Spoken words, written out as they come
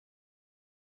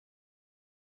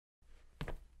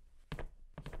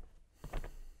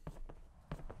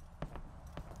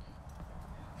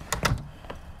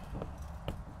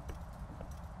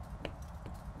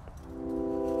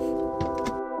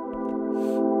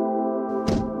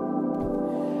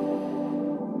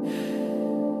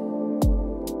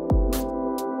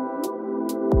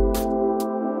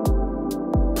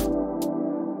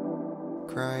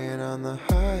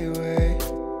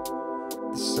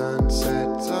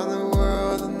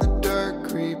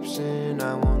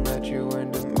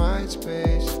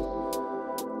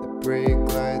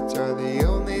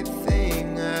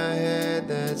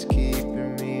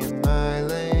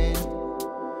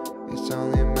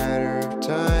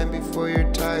before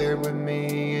you're tired with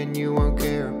me, and you won't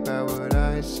care about what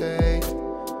I say.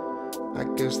 I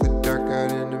guess the dark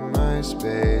got into my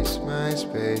space,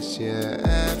 yeah.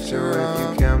 After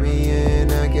all, if you count me in,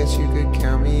 I guess you could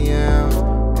count me out.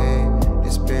 Hey,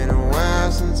 it's been a while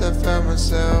since I felt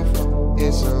myself.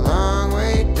 It's a long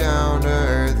way down to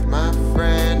earth, my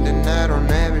friend, and I don't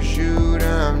ever shoot.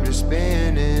 I'm just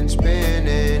spinning in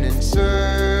circles.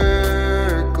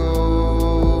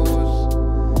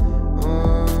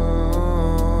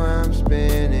 Oh, I'm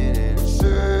spinning in circles.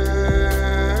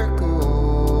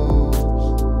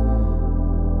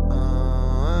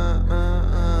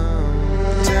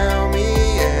 Tell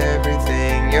me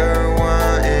everything you're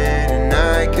wanting, and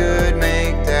I could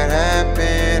make that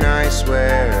happen, I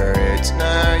swear. It's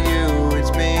not you,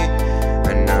 it's me.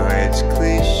 I know it's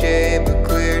cliche, but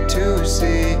clear to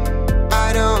see.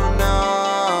 I don't know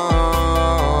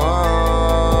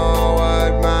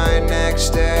what my next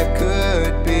step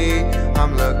could be.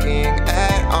 I'm looking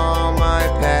at all my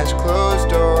past closed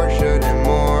doors. Shouldn't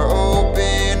more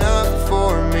open up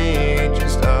for me?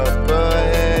 Just up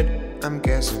ahead, I'm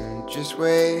guessing. Just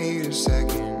wait a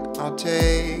second, I'll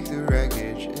take the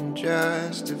wreckage and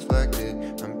just deflect it.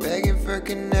 I'm begging for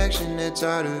connection, it's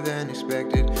harder than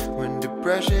expected. When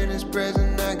depression is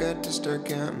present, I got to start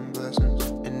counting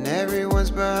blessings. And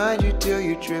everyone's behind you till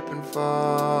you trip and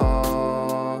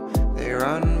fall. They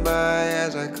run by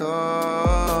as I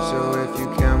call. So if you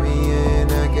count me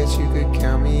in, I guess you could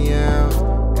count me out.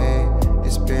 Hey,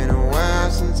 it's been a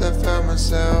while since I felt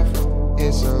myself.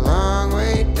 It's a long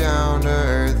way down to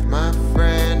earth, my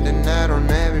friend, and I don't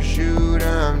ever shoot.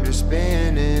 I'm just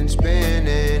spinning in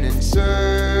circles.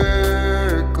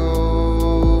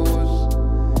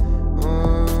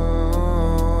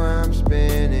 Oh, I'm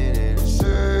spinning in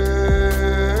circles.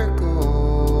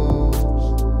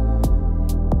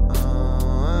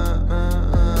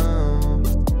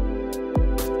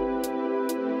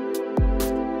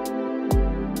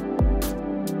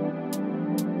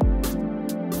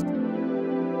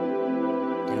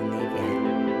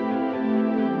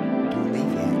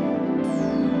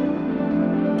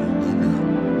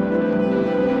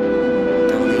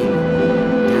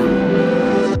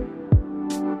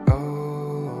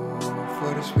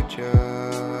 Switch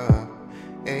up,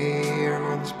 ayy,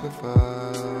 roll the spliff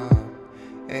up,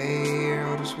 ayy,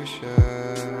 roll the switch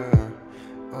up.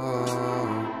 Oh,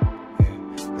 yeah.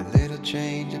 A little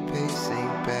change of pace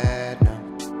ain't bad, no.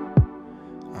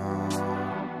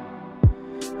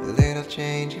 A little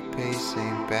change of pace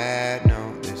ain't bad,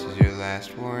 no. This is your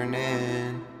last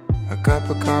warning. A cup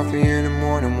of coffee in the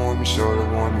morning, warm your soul to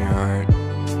warm your heart.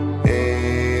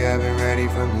 Hey, I've been ready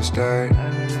from the start.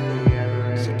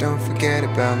 So don't forget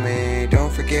about me,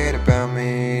 don't forget about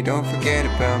me, don't forget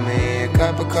about me. A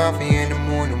cup of coffee in the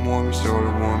morning, warm your soul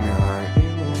and warm your heart.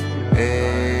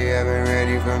 Hey, I've been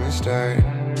ready from the start.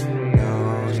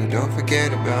 No, so don't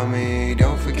forget about me,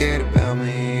 don't forget about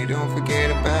me, don't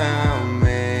forget about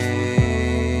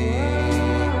me.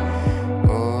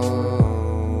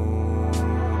 Oh,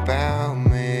 about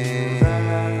me.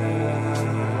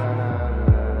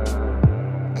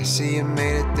 I see you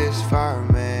made it this far,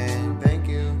 man.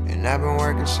 And I've been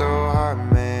working so hard,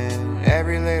 man.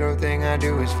 Every little thing I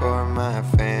do is for my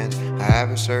fans. I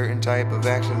have a certain type of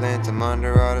excellence. I'm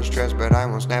under all the stress, but I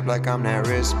won't snap like I'm that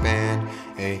wristband.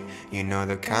 Hey, you know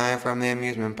the kind from the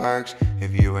amusement parks.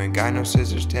 If you ain't got no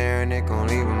scissors tearing, it gon'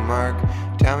 leave a mark.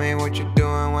 Tell me what you're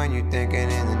doing when you're thinking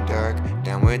in the dark.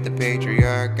 Down with the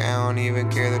patriarch, I don't even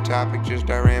care the topic. Just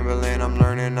start rambling, I'm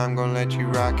learning, I'm gon' let you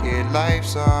rock it.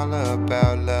 Life's all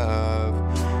about love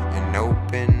and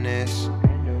openness.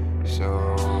 So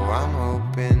I'm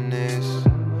hoping this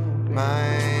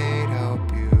might